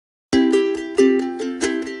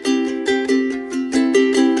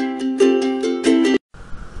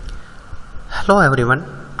Hello everyone,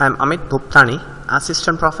 I am Amit Bhuptani,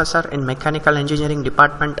 Assistant Professor in Mechanical Engineering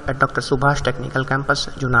Department at Dr. Subhash Technical Campus,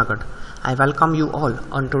 Junagadh. I welcome you all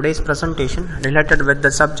on today's presentation related with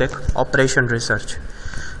the subject Operation Research.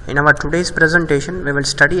 In our today's presentation, we will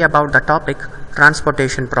study about the topic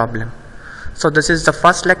Transportation Problem. So this is the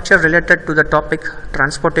first lecture related to the topic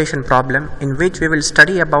Transportation Problem, in which we will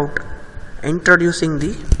study about introducing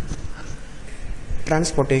the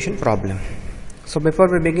transportation problem. So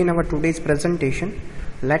before we begin our today's presentation,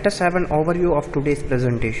 let us have an overview of today's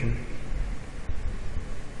presentation.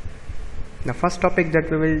 The first topic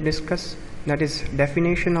that we will discuss, that is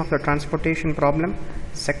definition of the transportation problem.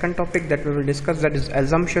 Second topic that we will discuss, that is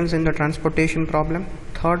assumptions in the transportation problem.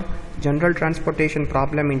 Third, general transportation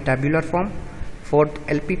problem in tabular form. Fourth,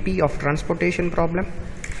 LPP of transportation problem.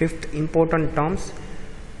 Fifth, important terms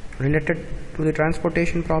related to the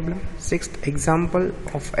transportation problem. Sixth, example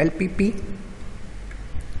of LPP.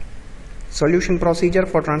 Solution procedure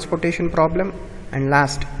for transportation problem, and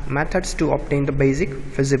last, methods to obtain the basic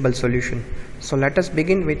feasible solution. So let us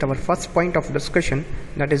begin with our first point of discussion,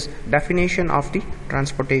 that is definition of the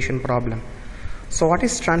transportation problem. So what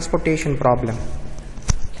is transportation problem?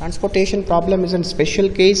 Transportation problem is a special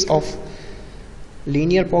case of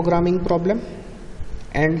linear programming problem,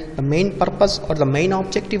 and the main purpose or the main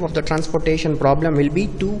objective of the transportation problem will be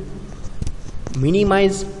to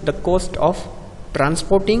minimize the cost of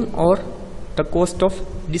transporting or the cost of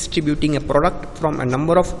distributing a product from a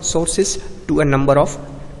number of sources to a number of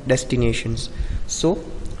destinations. So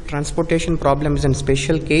transportation problem is a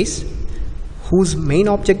special case whose main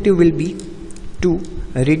objective will be to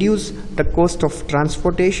reduce the cost of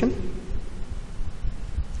transportation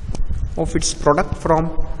of its product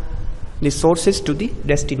from the sources to the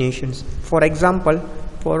destinations. For example,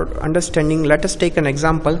 for understanding, let us take an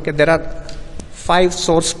example. There are 5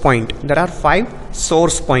 source point. There are 5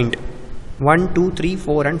 source point. 1, 2, 3,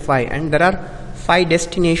 4 and 5, and there are 5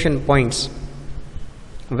 destination points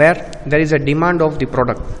where there is a demand of the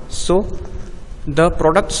product. So the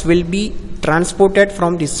products will be transported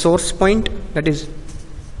from the source point, that is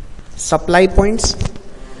supply points,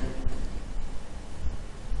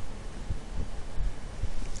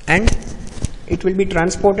 and it will be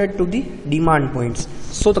transported to the demand points.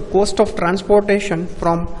 So the cost of transportation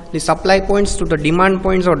from the supply points to the demand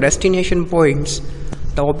points or destination points,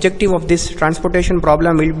 the objective of this transportation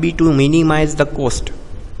problem will be to minimize the cost.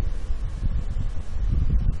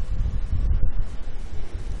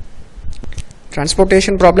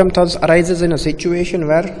 Transportation problem thus arises in a situation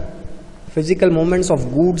where physical movements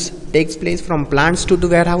of goods takes place from plants to the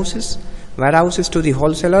warehouses, warehouses to the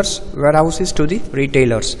wholesalers, warehouses to the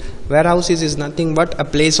retailers. Warehouses is nothing but a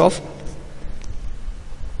place of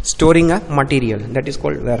storing a material, that is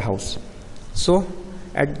called warehouse. So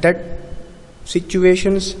at that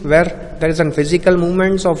situations where there is a physical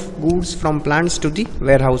movements of goods from plants to the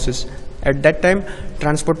warehouses, at that time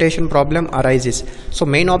transportation problem arises. So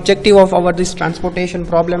main objective of our this transportation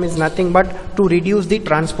problem is nothing but to reduce the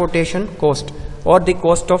transportation cost or the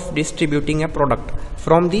cost of distributing a product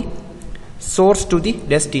from the source to the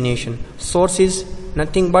destination. Source is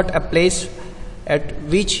nothing but a place at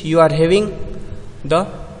which you are having the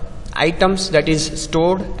items that is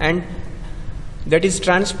stored and that is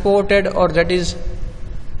transported or that is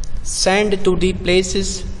sent to the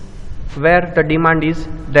places where the demand is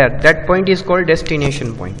there. That point is called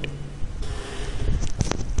destination point.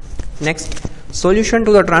 Next, solution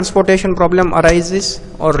to the transportation problem arises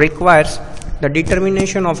or requires the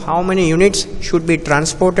determination of how many units should be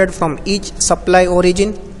transported from each supply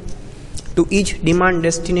origin to each demand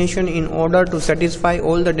destination in order to satisfy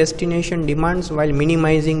all the destination demands while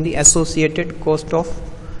minimizing the associated cost of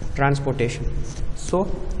transportation. So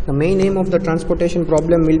the main aim of the transportation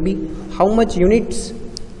problem will be how much units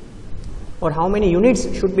or how many units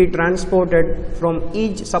should be transported from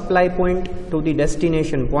each supply point to the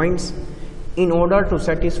destination points in order to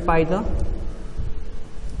satisfy the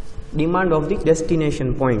demand of the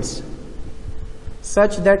destination points,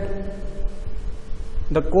 such that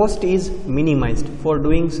the cost is minimized for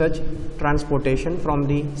doing such transportation from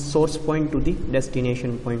the source point to the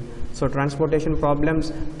destination point. So transportation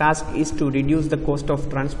problem's task is to reduce the cost of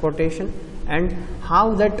transportation, and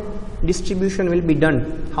how that distribution will be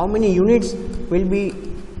done, how many units will be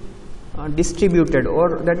distributed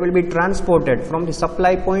or that will be transported from the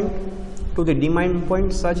supply point to the demand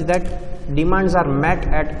point, such that demands are met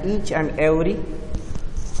at each and every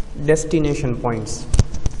destination points.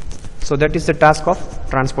 So that is the task of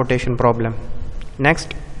transportation problem.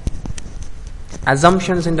 Next,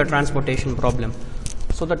 assumptions in the transportation problem.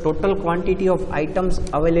 So the total quantity of items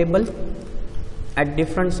available at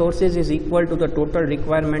different sources is equal to the total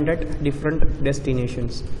requirement at different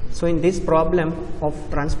destinations. So in this problem of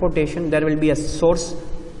transportation, there will be a source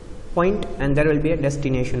point and there will be a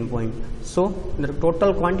destination point. So the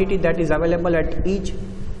total quantity that is available at each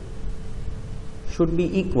should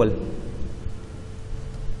be equal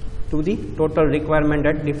to the total requirement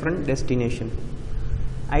at different destination.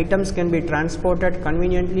 Items can be transported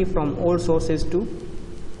conveniently from all sources to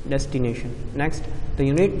destination. Next, the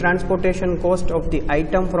unit transportation cost of the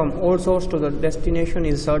item from all source to the destination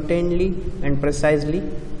is certainly and precisely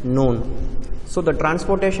known. So the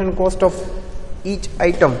transportation cost of each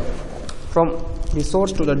item from the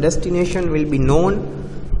source to the destination will be known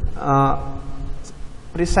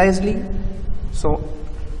precisely. So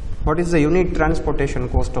what is the unit transportation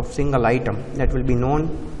cost of single item? That will be known.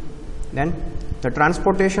 Then the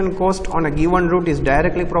transportation cost on a given route is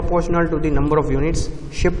directly proportional to the number of units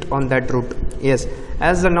shipped on that route. Yes,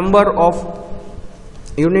 as the number of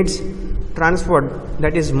units transferred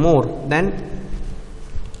that is more, then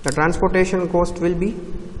the transportation cost will be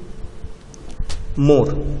more.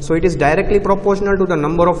 So it is directly proportional to the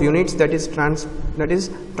number of units that is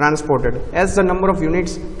transported. As the number of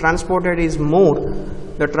units transported is more,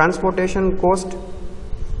 the transportation cost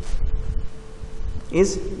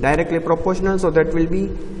is directly proportional, so that will be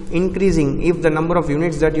increasing if the number of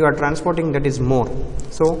units that you are transporting that is more.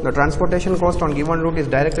 So the transportation cost on given route is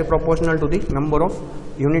directly proportional to the number of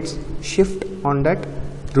units shipped on that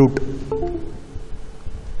route.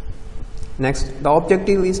 Next, the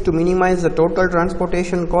objective is to minimize the total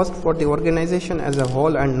transportation cost for the organization as a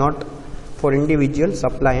whole and not for individual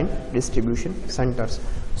supply and distribution centers.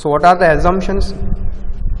 So what are the assumptions?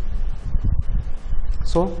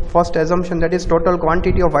 So first assumption, that is total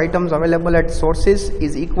quantity of items available at sources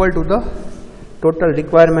is equal to the total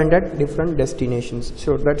requirement at different destinations.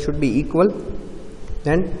 So that should be equal.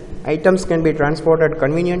 Then items can be transported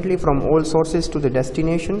conveniently from all sources to the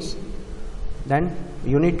destinations. Then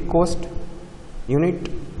unit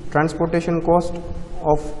transportation cost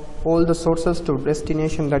of all the sources to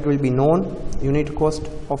destination, that will be known. Unit cost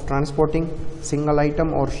of transporting single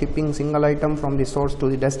item or shipping single item from the source to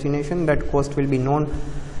the destination, that cost will be known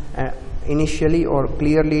initially, or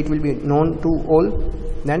clearly it will be known to all.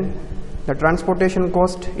 Then the transportation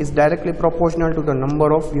cost is directly proportional to the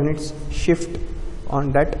number of units shipped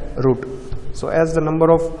on that route. So as the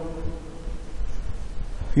number of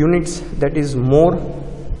units that is more,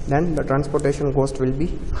 then the transportation cost will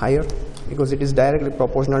be higher, because it is directly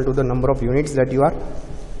proportional to the number of units that you are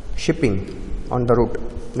shipping on the route.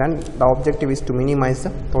 Then the objective is to minimize the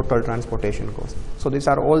total transportation cost. So these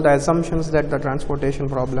are all the assumptions that the transportation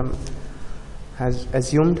problem has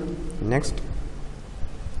assumed. Next,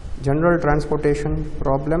 general transportation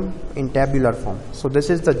problem in tabular form. So this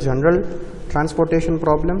is the general transportation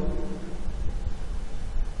problem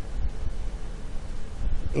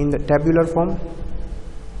in the tabular form.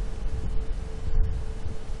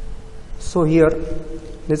 So here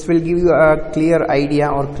this will give you a clear idea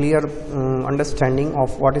or clear understanding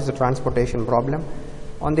of what is the transportation problem.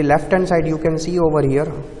 On the left hand side, you can see over here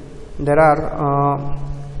there are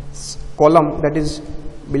column that is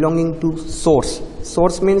belonging to source.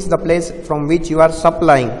 Source means the place from which you are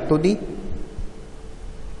supplying to the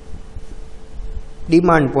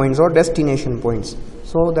demand points or destination points.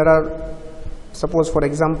 So there are, suppose for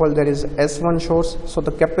example there is S1 source, so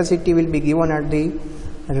the capacity will be given at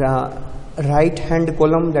the right hand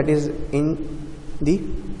column, that is in the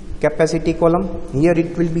capacity column. Here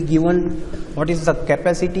it will be given what is the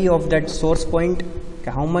capacity of that source point,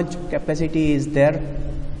 how much capacity is there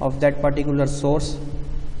of that particular source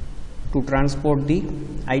to transport the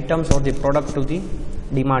items or the product to the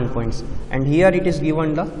demand points. And here it is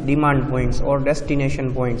given the demand points or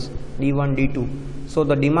destination points, D1, D2. So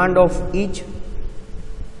the demand of each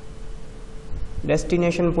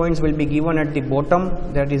destination points will be given at the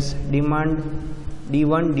bottom, that is demand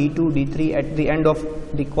D1, D2, D3. At the end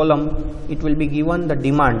of the column it will be given the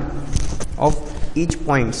demand of each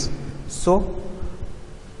points. So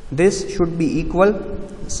this should be equal,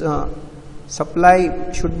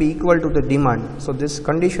 supply should be equal to the demand. So this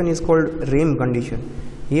condition is called RAIM condition.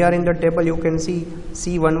 Here in the table you can see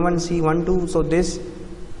C11, C12. So this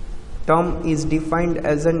term is defined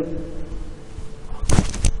as an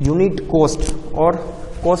unit cost or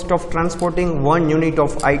cost of transporting 1 unit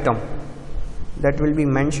of item, that will be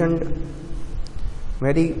mentioned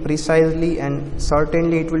very precisely and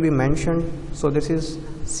certainly it will be mentioned. So this is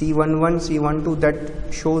C11, C12,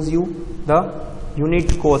 that shows you the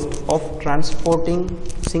unit cost of transporting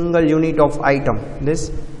single unit of item. This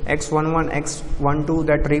X11, X12,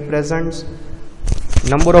 that represents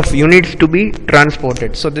number of units to be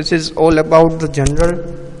transported. So this is all about the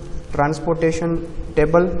general transportation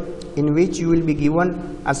table, in which you will be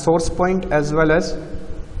given a source point as well as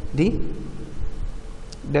the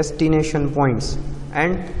destination points,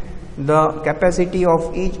 and the capacity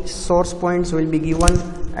of each source points will be given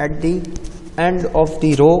at the end of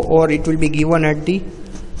the row, or it will be given at the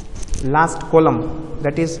last column,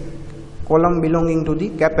 that is column belonging to the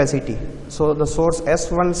capacity. So the source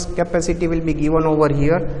S1's capacity will be given over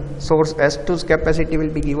here, source S2's capacity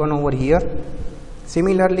will be given over here.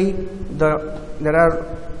 Similarly, there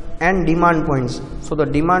are n demand points, so the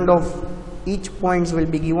demand of each points will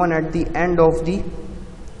be given at the end of the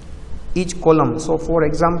each column. So for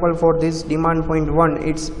example, for this demand point 1,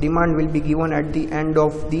 its demand will be given at the end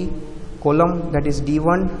of the column, that is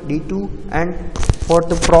D1, D2, and for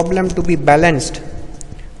the problem to be balanced,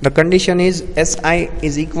 the condition is SI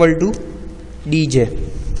is equal to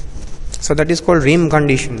DJ. So that is called Riemann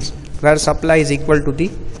conditions, where supply is equal to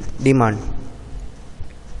the demand.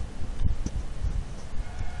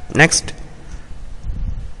 Next,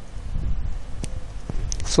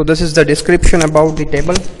 so this is the description about the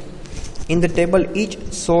table. In the table, each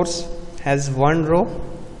source has one row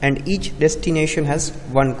and each destination has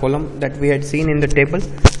one column, that we had seen in the table.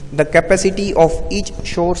 The capacity of each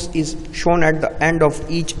source is shown at the end of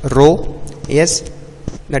each row, yes,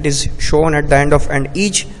 that is shown at the end of, and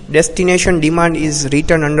each destination demand is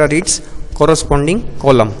written under its corresponding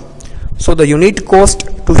column. So the unit cost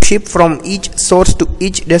to ship from each source to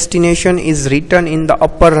each destination is written in the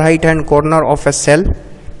upper right hand corner of a cell.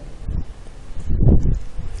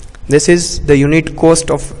 This is the unit cost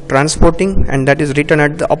of transporting, and that is written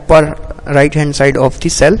at the upper right hand side of the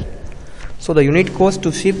cell. So the unit cost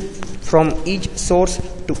to ship from each source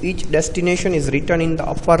to each destination is written in the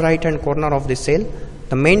upper right hand corner of the cell.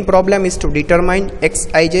 The main problem is to determine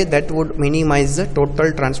Xij that would minimize the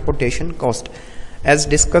total transportation cost. As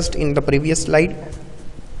discussed in the previous slide,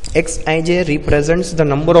 Xij represents the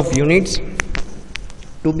number of units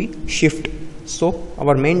to be shipped. So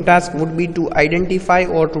our main task would be to identify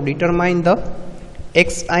or to determine the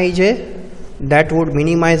Xij that would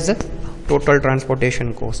minimize the total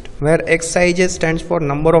transportation cost, where Xij stands for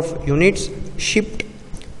number of units shipped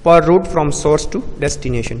per route from source to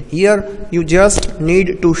destination. Here you just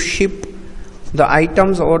need to ship the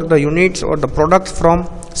items or the units or the products from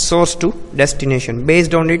source to destination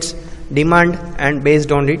based on its demand and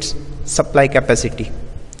based on its supply capacity.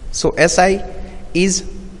 So SI is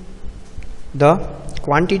the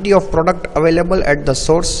quantity of product available at the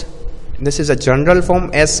source. This is a general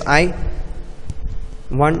form. SI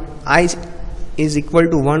 1 I is equal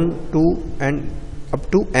to 1, 2 and up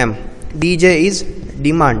to M. DJ is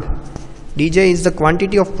demand. DJ is the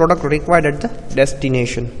quantity of product required at the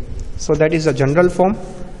destination. So that is a general form.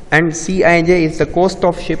 And Cij is the cost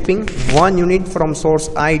of shipping one unit from source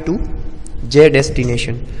I to J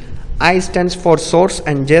destination. I stands for source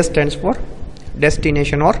and J stands for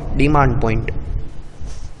destination or demand point.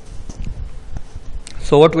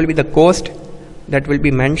 So what will be the cost that will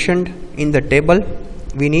be mentioned in the table?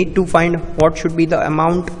 We need to find what should be the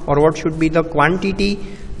amount or what should be the quantity,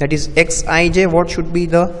 that is Xij, what should be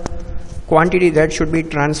the quantity that should be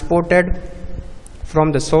transported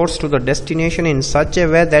from the source to the destination in such a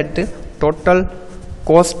way that the total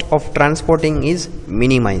cost of transporting is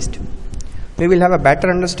minimized. We will have a better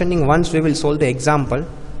understanding once we will solve the example.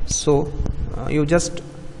 So you just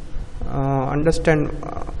understand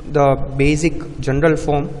the basic general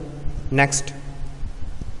form. Next,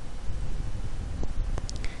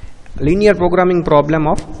 linear programming problem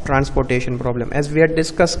of transportation problem. As we had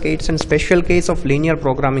discussed, it's a special case of linear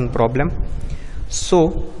programming problem.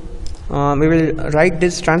 So we will write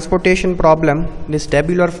this transportation problem, this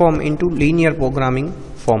tabular form, into linear programming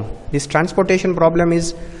form. This transportation problem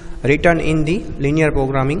is written in the linear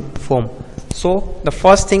programming form. So the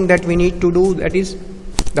first thing that we need to do, that is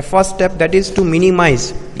the first step, that is to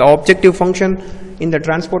minimize the objective function in the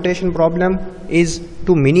transportation problem is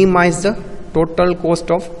to minimize the total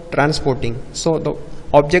cost of transporting. So the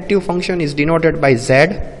objective function is denoted by Z,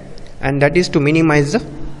 and that is to minimize the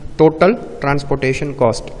total transportation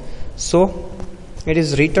cost. So it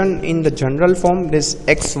is written in the general form, this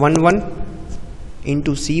x11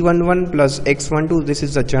 into c11 plus x12, this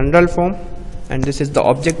is the general form and this is the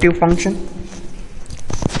objective function.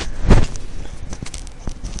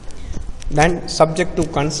 Then subject to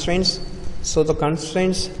constraints. So the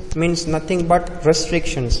constraints means nothing but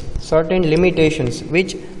restrictions, certain limitations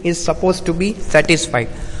which is supposed to be satisfied.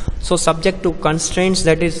 So subject to constraints,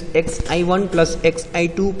 that is xi1 plus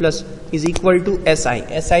xi2 plus is equal to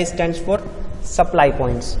si. Si stands for supply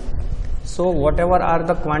points. So whatever are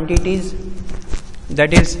the quantities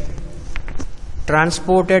that is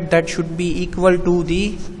transported that should be equal to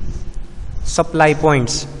the supply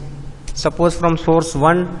points. Suppose from source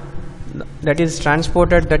 1 that is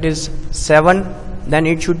transported, that is 7, then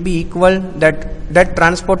it should be equal, that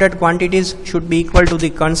transported quantities should be equal to the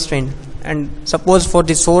constraint. And suppose for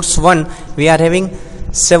the source 1 we are having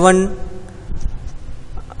 7,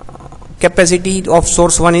 capacity of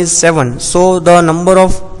source 1 is 7, so the number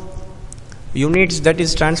of units that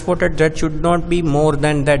is transported, that should not be more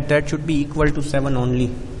than that should be equal to 7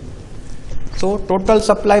 only. So total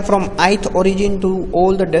supply from ith origin to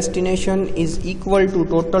all the destination is equal to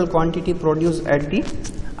total quantity produced at the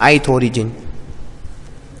ith origin.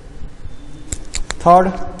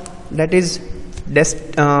 Third, that is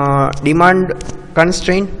demand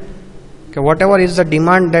constraint. Okay, whatever is the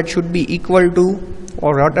demand, that should be equal to,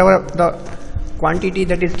 or whatever the quantity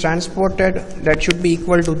that is transported, that should be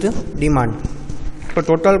equal to the demand. So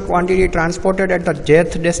total quantity transported at the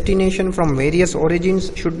jth destination from various origins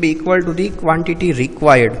should be equal to the quantity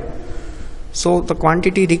required. So the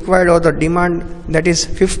quantity required, or the demand, that is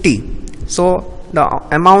 50. So the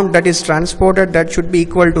amount that is transported, that should be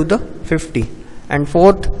equal to the 50. And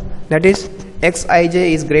fourth, that is Xij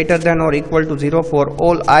is greater than or equal to 0 for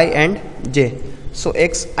all I and j. So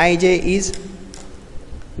Xij is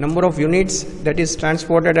number of units that is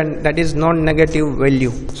transported, and that is non-negative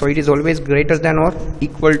value, so it is always greater than or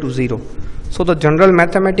equal to 0. So the general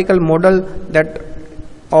mathematical model that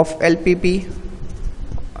of LPP,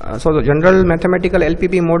 so the general mathematical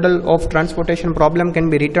LPP model of transportation problem can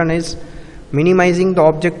be written as minimizing the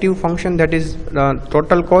objective function, that is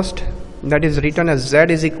total cost, that is written as z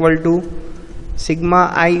is equal to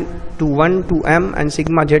sigma I to 1 to m and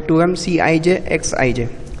sigma j to m Cij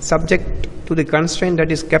Xij, subject to the constraint,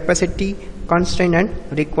 that is capacity constraint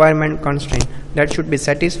and requirement constraint, that should be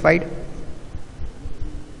satisfied.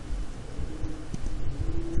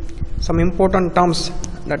 Some important terms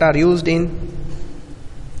that are used in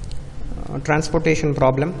transportation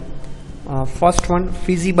problem. First one,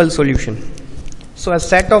 feasible solution. So a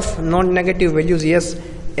set of non-negative values, yes,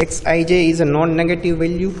 Xij is a non-negative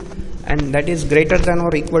value and that is greater than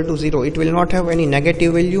or equal to 0. It will not have any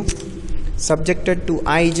negative value, subjected to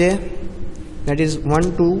Ij, that is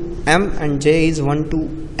 1 to m and j is 1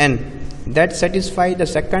 to n. That satisfies the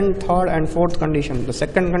second, third and fourth condition. The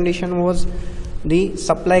second condition was the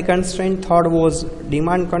supply constraint, third was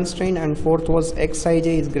demand constraint, and fourth was Xij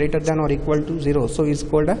is greater than or equal to 0. So it is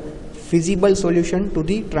called a feasible solution to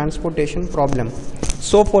the transportation problem.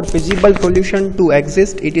 So for feasible solution to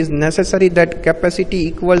exist, it is necessary that capacity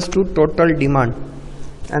equals to total demand,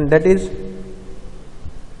 and that is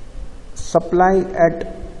supply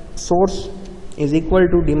at source is equal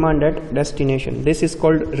to demand at destination. This is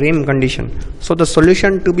called Riem condition. So the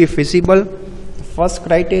solution to be feasible, first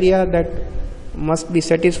criteria that must be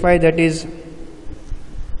satisfied, that is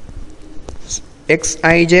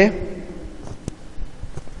Xij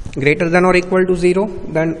greater than or equal to 0,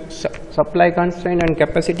 then supply constraint and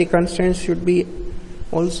capacity constraints should be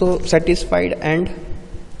also satisfied, and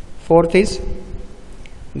fourth is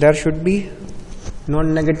there should be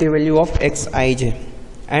non-negative value of Xij,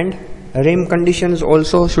 and Riem conditions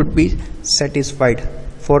also should be satisfied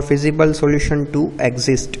for feasible solution to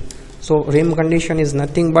exist. So Riem condition is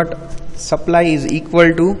nothing but supply is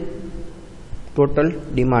equal to total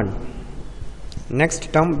demand.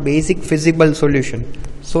 Next term, basic feasible solution.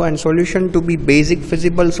 So and solution to be basic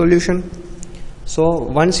feasible solution. So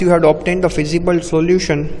once you have obtained the feasible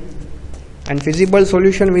solution, and feasible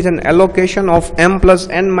solution with an allocation of m plus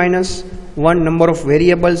n minus 1 number of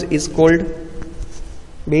variables is called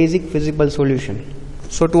basic feasible solution.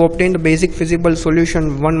 So to obtain the basic feasible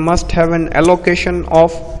solution, one must have an allocation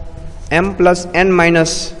of m plus n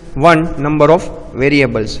minus 1 number of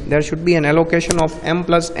variables. There should be an allocation of m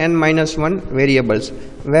plus n minus 1 variables,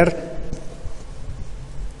 where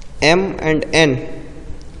m and n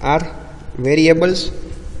are variables,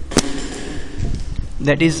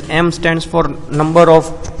 that is m stands for number of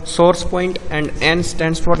source point and n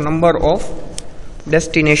stands for number of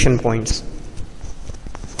destination points.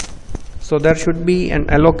 So there should be an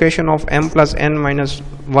allocation of m plus n minus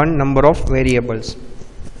 1 number of variables,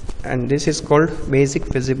 and this is called basic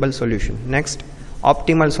feasible solution. Next,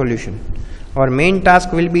 optimal solution. Our main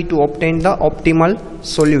task will be to obtain the optimal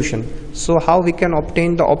solution. So how we can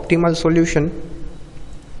obtain the optimal solution?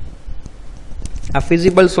 A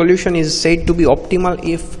feasible solution is said to be optimal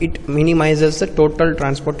if it minimizes the total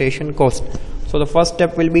transportation cost. So the first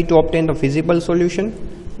step will be to obtain the feasible solution,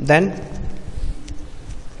 then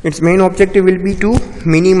its main objective will be to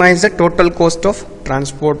minimize the total cost of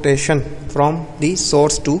transportation from the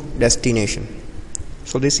source to destination.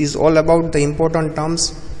 So this is all about the important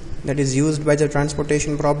terms that is used by the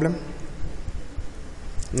transportation problem.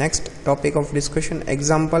 Next topic of discussion,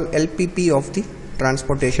 example LPP of the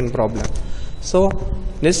transportation problem. So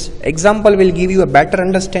this example will give you a better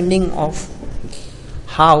understanding of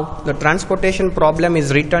how the transportation problem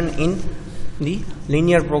is written in the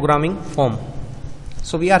linear programming form.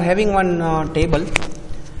 So we are having one table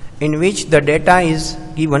in which the data is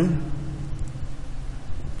given.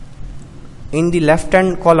 In the left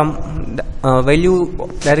hand column value,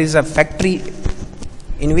 there is a factory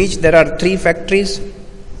in which there are 3 factories.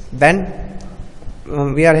 Then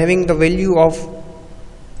we are having the value of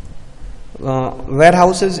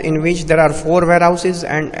warehouses in which there are 4 warehouses,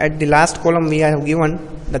 and at the last column we have given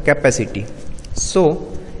the capacity.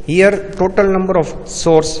 So here total number of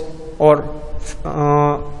source or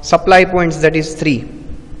supply points, that is 3,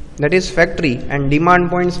 that is factory, and demand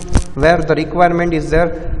points where the requirement is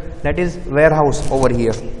there, that is warehouse over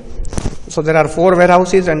here. So there are 4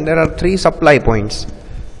 warehouses and there are 3 supply points.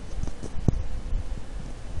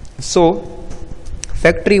 So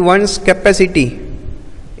factory 1's capacity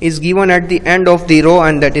is given at the end of the row,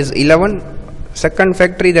 and that is 11. Second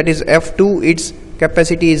factory, that is F2, its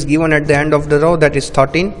capacity is given at the end of the row, that is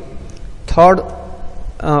 13. Third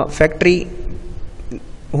factory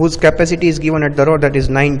whose capacity is given at the row, that is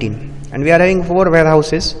 19. And we are having 4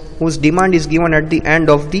 warehouses whose demand is given at the end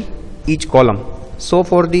of the each column. So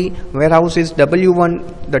for the warehouses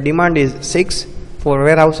W1 the demand is 6, for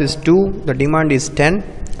warehouses 2 the demand is 10,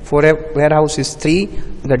 for warehouses 3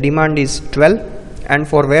 the demand is 12, and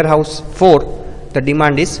for warehouse 4 the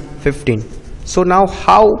demand is 15. So now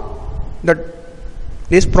how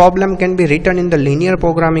this problem can be written in the linear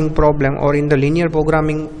programming problem or in the linear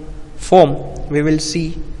programming form, we will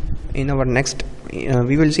see in our next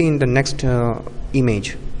in the next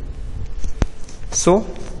image. So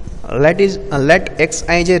let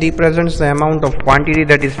Xij represents the amount of quantity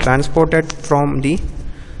that is transported from the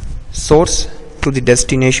source to the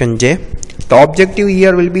destination j. The objective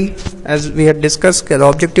here will be, as we had discussed, the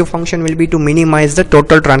objective function will be to minimize the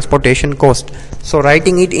total transportation cost. So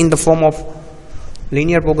writing it in the form of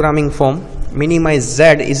linear programming form, minimize z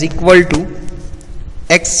is equal to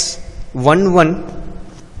x11,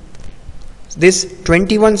 this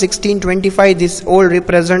 21, 16, 25, this all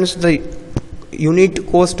represents the unit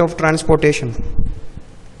cost of transportation,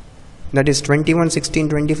 that is 21, 16,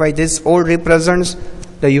 25, this all represents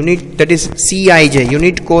the unit, that is Cij,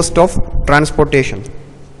 unit cost of transportation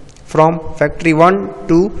from factory 1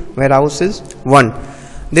 to warehouses 1.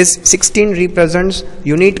 This 16 represents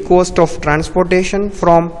unit cost of transportation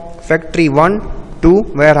from factory 1 to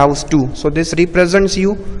warehouse 2. So this represents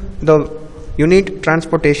you the unit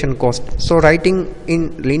transportation cost. So writing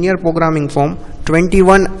in linear programming form,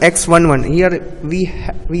 21x11, here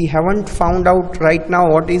we haven't found out right now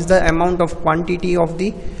what is the amount of quantity of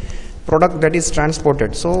the product that is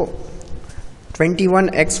transported. So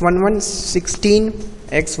 21x11,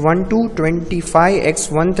 16x12,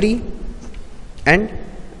 25x13 and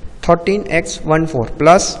 13x14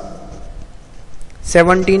 plus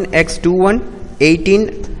 17x21,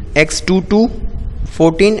 18x22,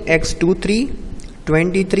 14x23,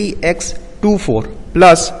 23x24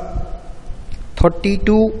 plus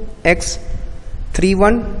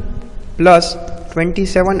 32x31 plus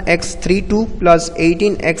 27x32 plus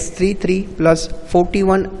 18x33 plus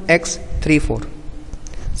 41x34.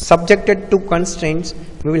 Subjected to constraints,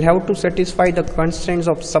 we will have to satisfy the constraints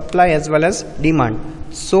of supply as well as demand.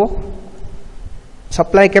 So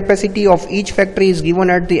supply capacity of each factory is given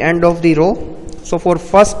at the end of the row. So for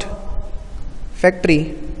first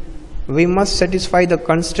factory we must satisfy the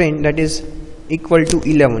constraint that is equal to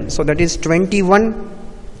 11. So that is 21,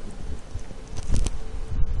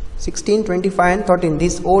 16, 25 and 13.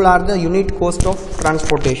 These all are the unit cost of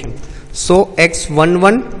transportation. So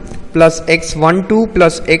x11 plus x12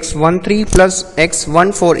 plus x13 plus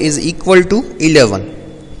x14 is equal to 11.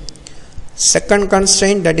 Second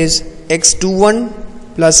constraint, that is x21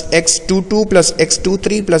 plus x22 plus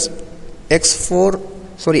x23 plus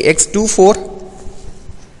x24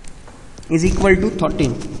 is equal to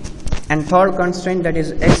 13. And third constraint, that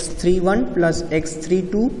is x31 plus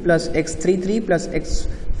x32 plus x33 plus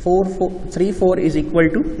x34 is equal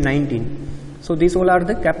to 19. So these all are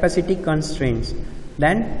the capacity constraints.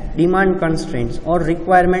 Then demand constraints or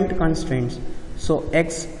requirement constraints. So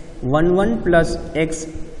x11 plus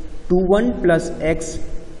x21 plus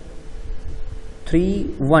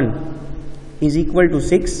x31 is equal to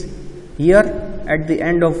 6. Here at the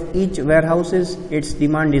end of each warehouses, its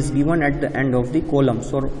demand is given at the end of the column.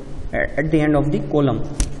 So at the end of the column,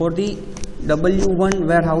 for the W1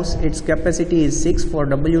 warehouse, its capacity is 6. For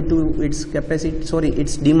W2 its capacity,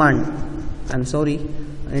 its demand,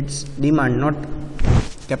 its demand, not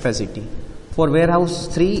capacity. For warehouse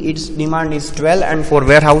 3 its demand is 12, and for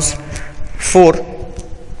warehouse 4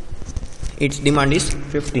 its demand is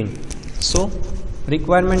 15. So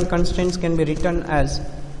requirement constraints can be written as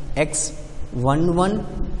x11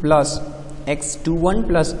 plus x21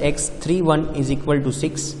 plus x31 is equal to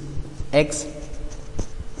 6, x12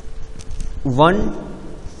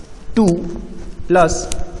 plus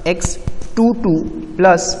x22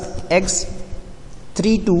 plus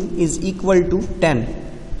x32 is equal to 10.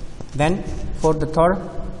 Then for the third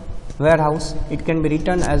warehouse, it can be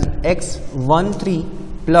written as x13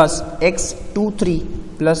 plus x23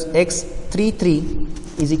 plus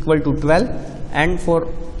x33 is equal to 12, and for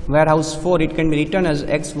warehouse 4 it can be written as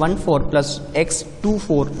x14 plus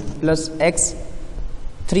x24 plus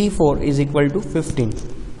x34 is equal to 15,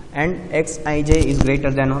 and xij is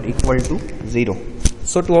greater than or equal to 0.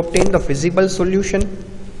 So to obtain the feasible solution,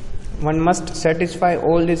 one must satisfy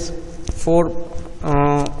all these 4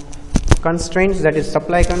 constraints, that is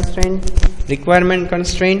supply constraint, requirement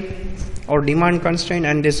constraint or demand constraint,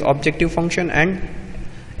 and this objective function, and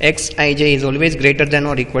xij is always greater than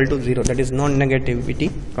or equal to 0, that is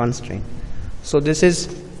non-negativity constraint. So this is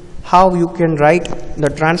how you can write the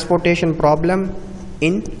transportation problem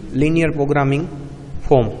in linear programming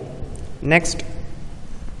form. Next,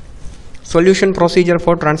 solution procedure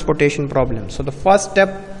for transportation problem. So the first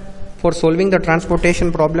step for solving the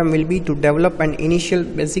transportation problem will be to develop an initial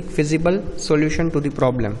basic feasible solution to the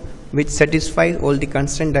problem which satisfies all the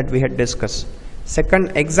constraints that we had discussed.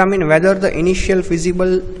 Second, examine whether the initial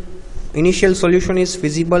solution is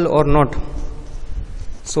feasible or not.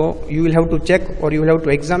 So you will have to check, or you will have to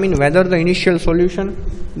examine whether the initial solution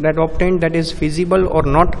that obtained, that is feasible or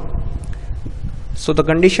not. So the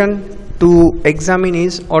condition to examine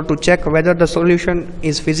is, or to check whether the solution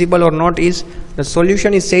is feasible or not, is the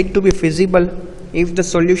solution is said to be feasible if the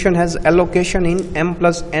solution has allocation in m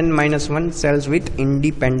plus n minus 1 cells with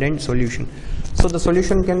independent solution. So the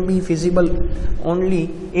solution can be feasible only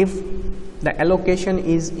if the allocation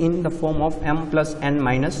is in the form of m plus n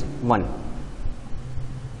minus 1.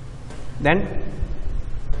 Then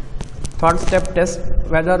third step, test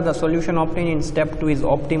whether the solution obtained in step 2 is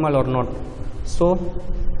optimal or not. So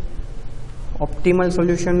optimal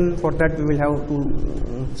solution, for that we will have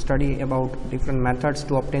to study about different methods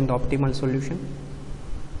to obtain the optimal solution.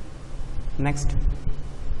 Next,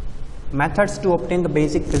 methods to obtain the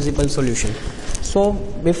basic feasible solution. So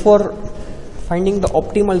before finding the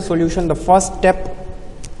optimal solution, the first step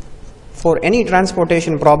for any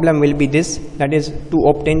transportation problem will be this, that is to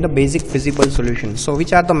obtain the basic feasible solution. So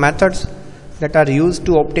which are the methods that are used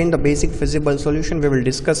to obtain the basic feasible solution, we will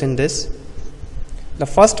discuss in this. The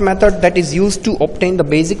first method that is used to obtain the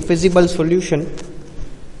basic feasible solution,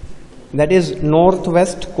 that is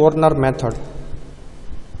northwest corner method,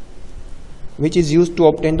 which is used to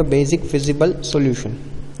obtain the basic feasible solution.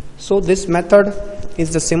 So this method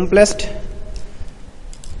is the simplest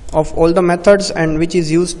of all the methods and which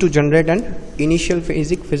is used to generate an initial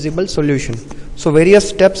basic feasible solution. So various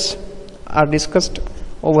steps are discussed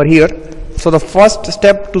over here. So the first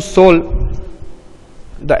step to solve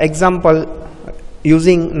the example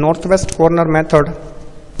using northwest corner method,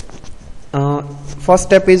 first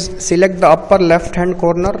step is select the upper left hand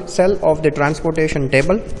corner cell of the transportation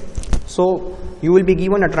table. So you will be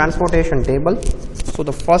given a transportation table. So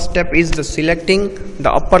the first step is the selecting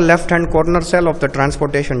the upper left hand corner cell of the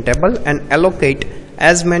transportation table and allocate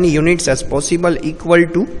as many units as possible equal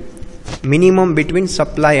to minimum between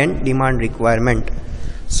supply and demand requirement.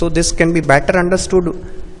 So this can be better understood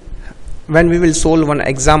when we will solve one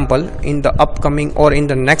example in the upcoming or in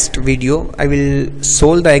the next video. I will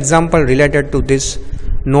solve the example related to this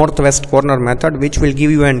northwest corner method, which will give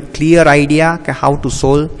you a clear idea how to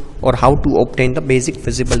solve or how to obtain the basic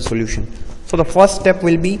feasible solution. So the first step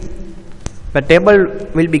will be, the table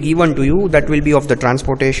will be given to you, that will be of the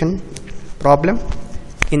transportation problem.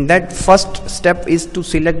 In that, first step is to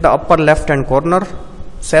select the upper left hand corner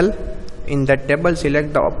cell. In that table,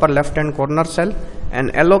 select the upper left hand corner cell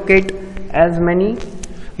and allocate as many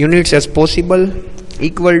units as possible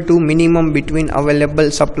equal to minimum between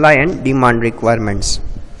available supply and demand requirements.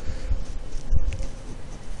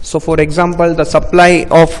 So for example, the supply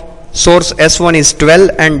of source S1 is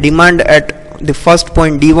 12 and demand at the first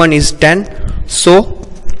point D1 is 10. So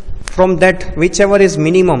from that, whichever is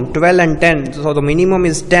minimum, 12 and 10, so the minimum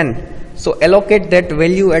is 10. So allocate that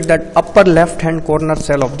value at that upper left hand corner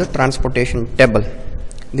cell of the transportation table.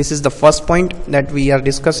 This is the first point that we are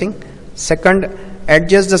discussing. Second,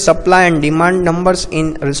 adjust the supply and demand numbers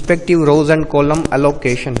in respective rows and column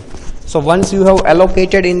allocation. So once you have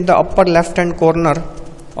allocated in the upper left hand corner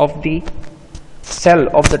of the cell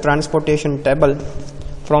of the transportation table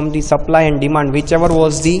from the supply and demand, whichever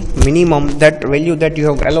was the minimum, that value that you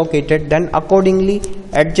have allocated, then accordingly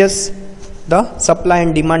adjust the supply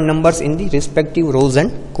and demand numbers in the respective rows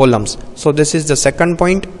and columns. So this is the second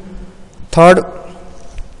point. Third,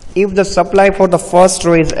 if the supply for the first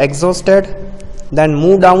row is exhausted, then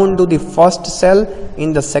move down to the first cell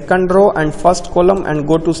in the second row and first column and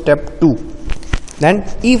go to step 2. Then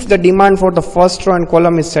if the demand for the first row and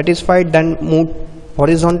column is satisfied, then move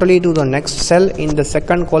horizontally to the next cell in the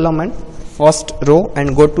second column and first row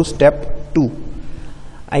and go to step 2.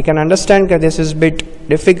 I can understand that this is a bit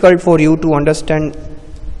difficult for you to understand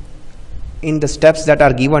in the steps that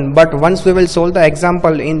are given, but once we will solve the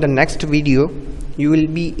example in the next video, you will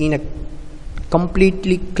be in a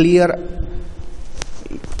completely clear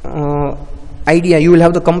idea. You will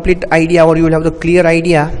have the complete idea, or you will have the clear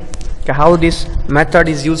idea how this method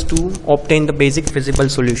is used to obtain the basic feasible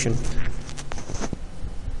solution.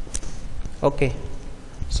 Okay,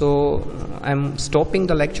 so I'm stopping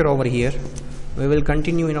the lecture over here. We will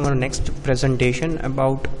continue in our next presentation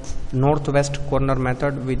about northwest corner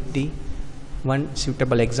method with the one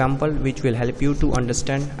suitable example which will help you to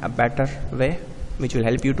understand a better way,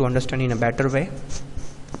 in a better way.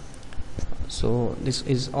 So this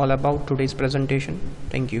is all about today's presentation.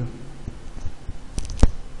 Thank you.